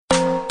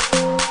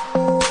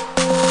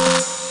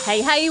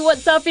Hey,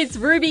 what's up? It's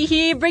Ruby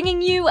here,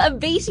 bringing you a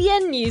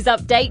BTN news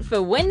update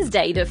for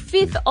Wednesday, the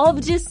 5th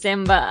of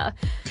December.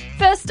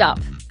 First up,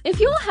 if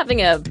you're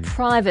having a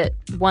private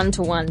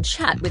one-to-one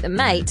chat with a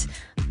mate,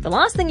 the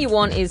last thing you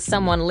want is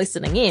someone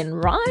listening in,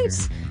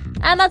 right?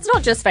 And that's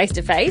not just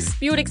face-to-face.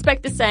 You would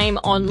expect the same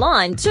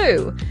online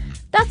too.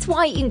 That's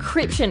why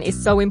encryption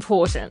is so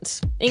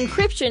important.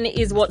 Encryption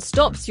is what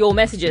stops your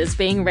messages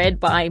being read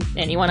by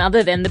anyone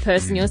other than the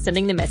person you're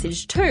sending the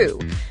message to.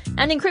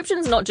 And encryption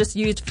is not just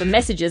used for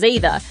messages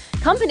either.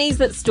 Companies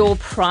that store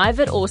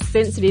private or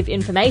sensitive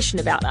information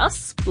about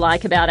us,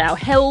 like about our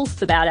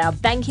health, about our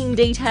banking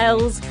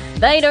details,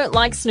 they don't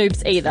like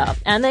snoops either,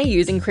 and they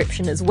use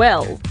encryption as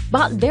well.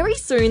 But very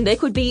soon there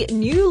could be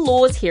new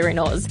laws here in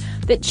Oz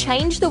that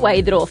change the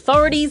way that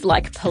authorities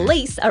like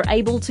police are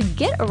able to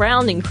get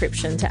around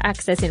encryption to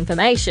access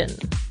information.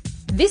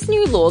 This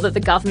new law that the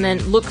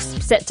government looks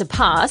set to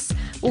pass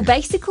will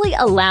basically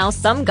allow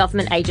some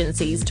government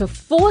agencies to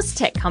force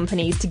tech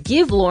companies to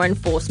give law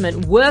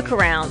enforcement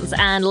workarounds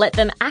and let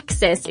them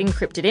access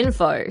encrypted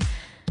info.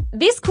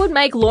 This could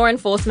make law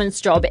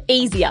enforcement's job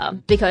easier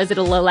because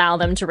it'll allow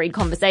them to read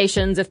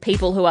conversations of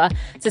people who are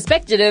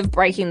suspected of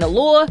breaking the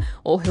law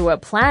or who are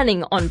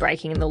planning on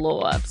breaking the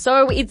law.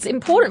 So it's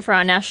important for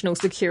our national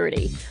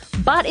security.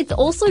 But it's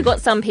also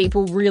got some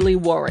people really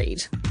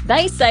worried.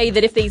 They say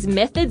that if these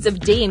methods of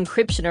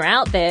de-encryption are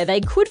out there,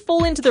 they could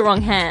fall into the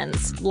wrong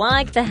hands,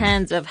 like the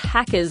hands of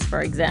hackers,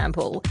 for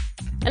example.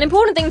 An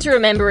important thing to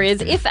remember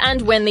is if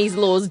and when these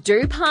laws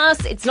do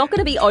pass, it's not going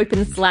to be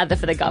open slather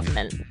for the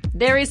government.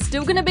 There is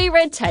still going to be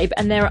red tape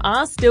and there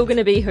are still going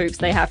to be hoops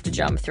they have to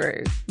jump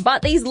through.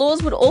 But these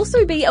laws would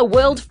also be a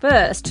world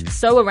first,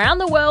 so around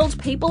the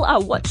world people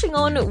are watching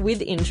on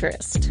with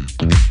interest.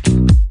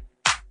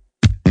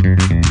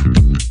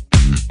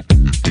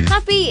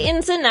 Happy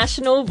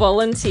International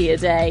Volunteer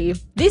Day.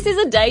 This is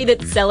a day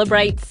that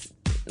celebrates,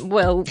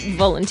 well,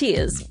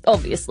 volunteers,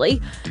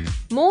 obviously.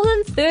 More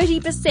than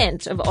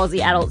 30% of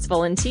Aussie adults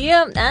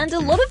volunteer, and a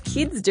lot of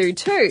kids do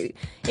too,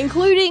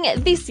 including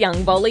this young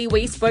volley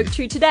we spoke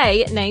to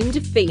today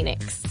named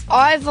Phoenix.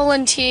 I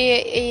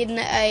volunteer in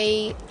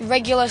a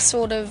regular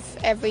sort of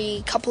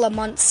every couple of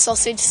months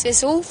sausage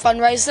sizzle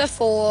fundraiser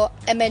for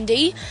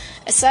MND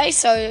SA,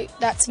 so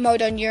that's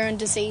motor neuron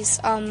disease.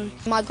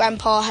 My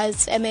grandpa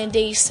has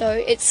MND, so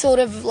it's sort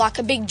of like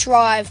a big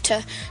drive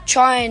to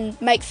try and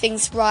make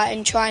things right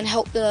and try and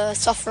help the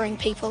suffering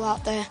people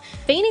out there.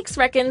 Phoenix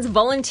reckons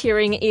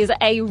volunteering is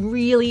a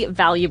really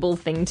valuable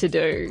thing to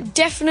do.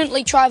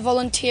 Definitely try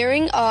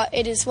volunteering.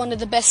 It is one of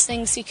the best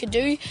things you could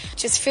do.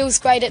 Just feels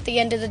great at the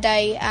end of the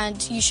day,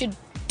 and you should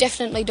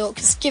definitely do it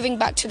because giving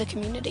back to the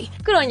community.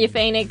 Good on you,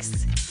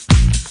 Phoenix.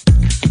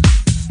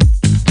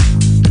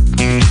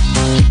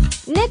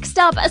 Next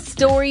up, a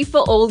story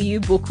for all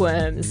you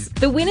bookworms.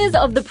 The winners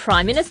of the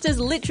Prime Minister's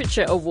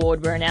Literature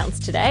Award were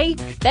announced today.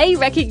 They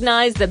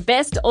recognise the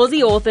best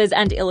Aussie authors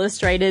and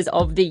illustrators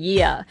of the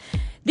year.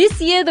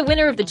 This year, the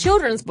winner of the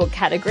children's book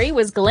category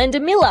was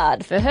Glenda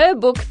Millard for her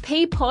book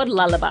Peapod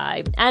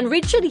Lullaby, and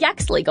Richard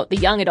Yaxley got the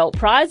young adult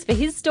prize for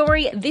his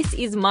story This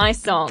Is My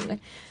Song.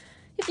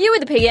 If you were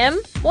the PM,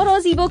 what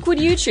Aussie book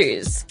would you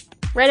choose?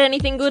 Read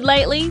anything good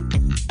lately?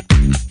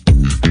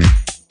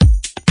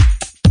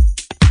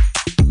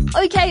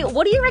 Okay,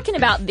 what do you reckon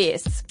about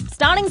this?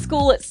 Starting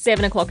school at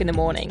 7 o'clock in the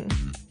morning.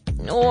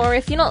 Or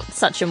if you're not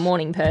such a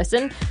morning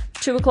person,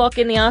 2 o'clock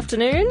in the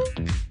afternoon?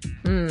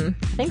 I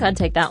think I'd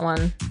take that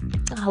one.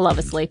 I love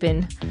a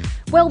sleep-in.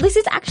 Well, this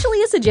is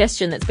actually a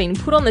suggestion that's been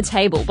put on the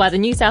table by the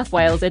New South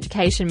Wales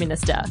Education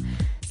Minister.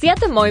 See, at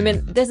the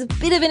moment, there's a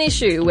bit of an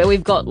issue where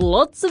we've got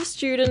lots of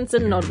students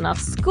and not enough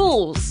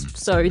schools.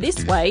 So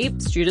this way,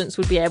 students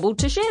would be able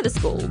to share the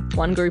school.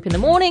 One group in the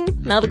morning,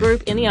 another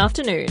group in the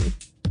afternoon.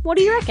 What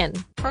do you reckon?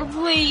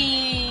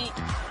 Probably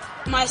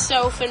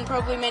myself and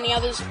probably many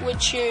others would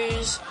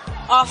choose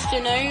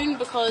afternoon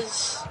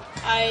because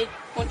I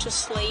want to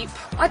sleep.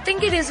 I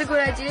think it is a good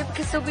idea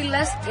because there'll be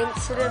less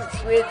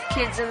incidents with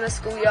kids in the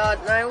schoolyard,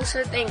 and I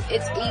also think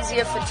it's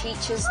easier for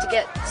teachers to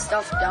get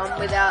stuff done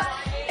without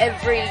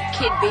every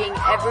kid being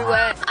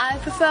everywhere. I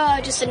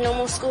prefer just a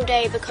normal school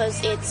day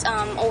because it's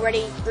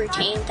already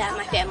routine that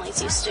my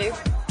family's used to.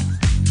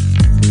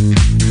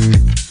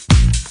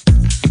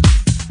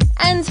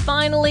 And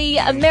finally,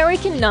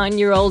 American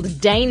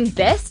 9-year-old Dane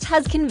Best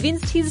has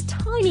convinced his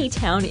tiny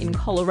town in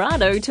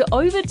Colorado to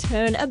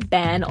overturn a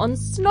ban on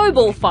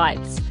snowball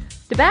fights.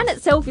 The ban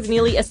itself is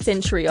nearly a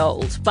century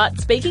old,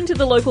 but speaking to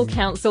the local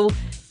council,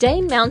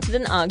 Dane mounted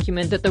an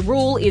argument that the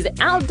rule is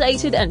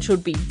outdated and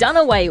should be done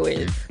away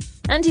with.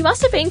 And he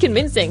must have been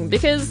convincing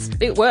because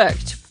it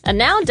worked. And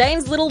now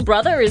Dane's little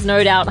brother is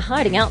no doubt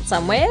hiding out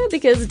somewhere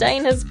because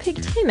Dane has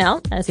picked him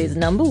out as his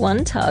number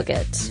one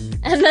target.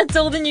 And that's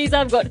all the news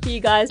I've got for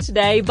you guys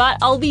today, but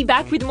I'll be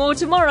back with more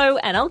tomorrow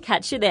and I'll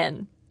catch you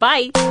then.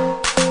 Bye!